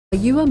Are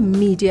you a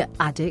media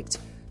addict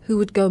who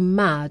would go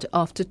mad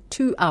after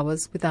 2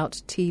 hours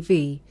without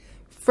TV,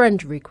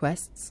 friend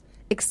requests,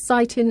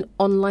 exciting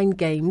online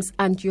games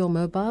and your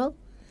mobile?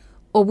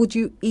 Or would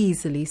you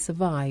easily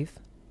survive?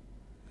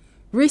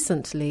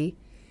 Recently,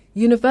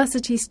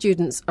 university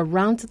students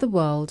around the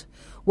world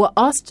were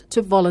asked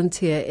to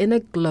volunteer in a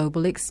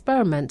global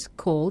experiment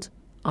called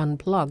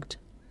Unplugged.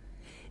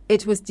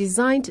 It was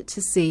designed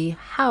to see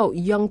how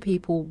young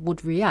people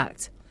would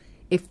react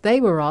if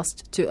they were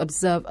asked to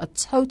observe a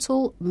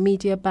total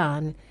media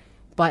ban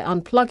by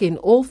unplugging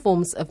all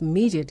forms of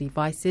media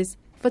devices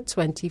for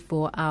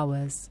 24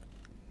 hours.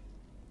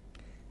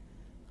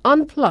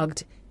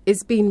 Unplugged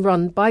is being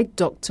run by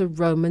Dr.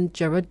 Roman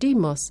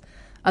Gerodimos,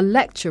 a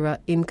lecturer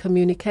in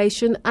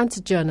communication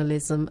and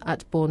journalism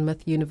at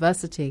Bournemouth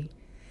University.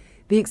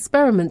 The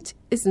experiment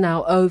is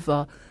now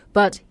over,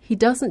 but he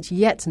doesn't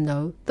yet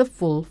know the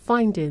full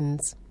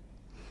findings.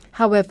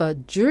 However,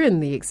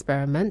 during the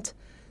experiment,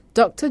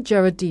 Dr.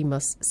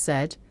 Gerodimos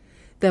said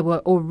there were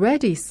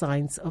already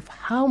signs of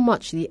how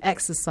much the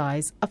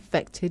exercise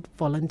affected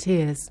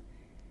volunteers.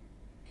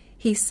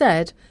 He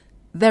said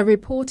they're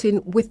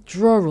reporting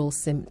withdrawal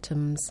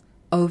symptoms,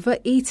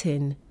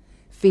 overeating,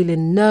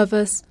 feeling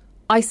nervous,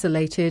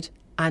 isolated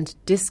and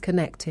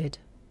disconnected.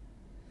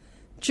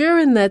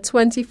 During their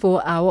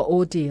 24-hour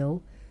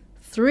ordeal,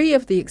 3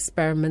 of the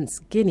experiment's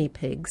guinea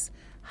pigs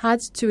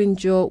had to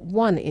endure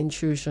one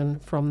intrusion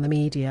from the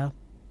media.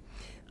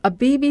 A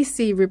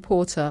BBC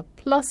reporter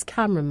plus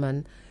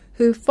cameraman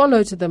who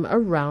followed them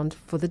around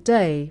for the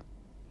day.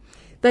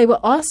 They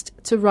were asked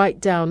to write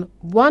down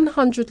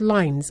 100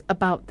 lines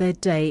about their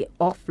day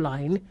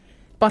offline,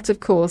 but of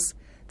course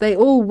they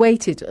all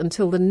waited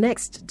until the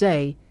next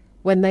day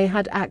when they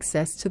had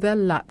access to their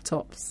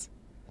laptops.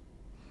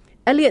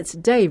 Elliot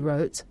Day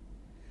wrote,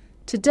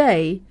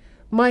 "Today,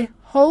 my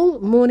whole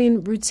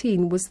morning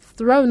routine was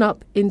thrown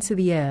up into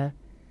the air.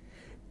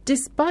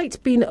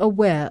 Despite being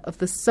aware of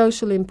the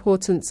social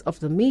importance of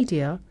the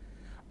media,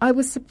 I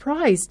was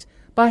surprised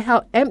by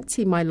how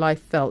empty my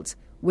life felt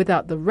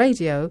without the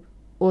radio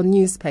or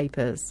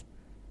newspapers."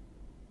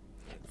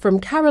 From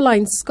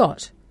Caroline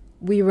Scott,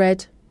 we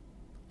read,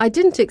 "I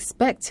didn't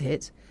expect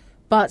it,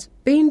 but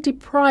being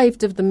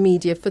deprived of the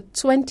media for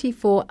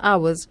 24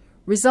 hours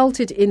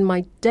resulted in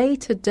my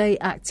day-to-day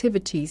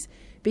activities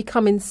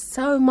becoming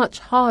so much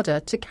harder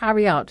to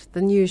carry out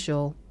than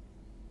usual.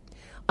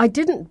 I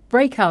didn't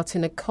break out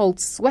in a cold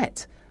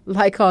sweat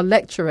like our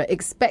lecturer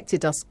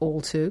expected us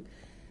all to,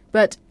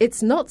 but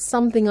it's not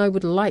something I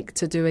would like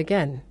to do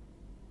again."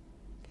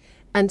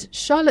 And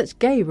Charlotte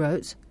Gay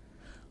wrote,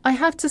 "I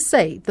have to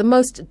say the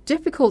most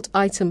difficult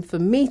item for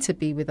me to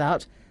be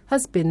without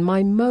has been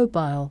my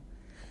mobile.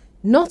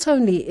 Not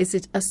only is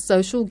it a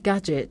social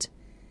gadget,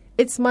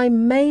 it's my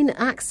main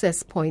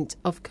access point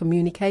of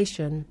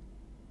communication."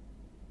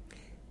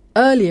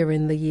 Earlier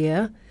in the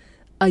year,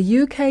 a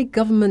UK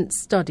government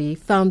study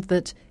found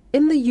that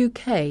in the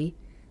UK,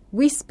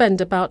 we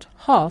spend about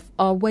half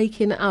our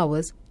waking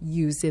hours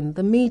using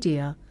the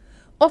media,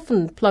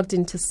 often plugged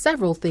into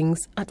several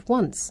things at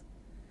once.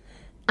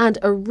 And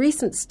a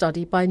recent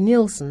study by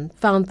Nielsen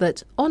found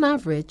that, on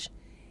average,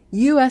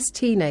 US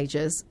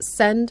teenagers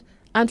send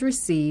and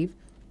receive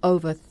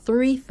over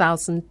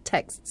 3,000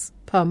 texts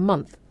per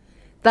month.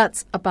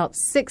 That's about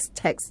 6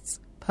 texts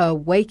per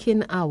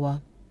waking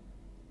hour.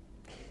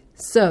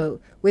 So,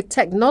 with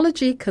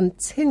technology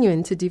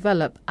continuing to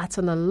develop at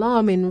an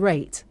alarming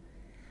rate,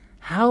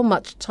 how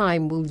much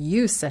time will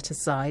you set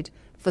aside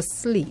for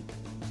sleep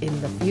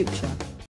in the future?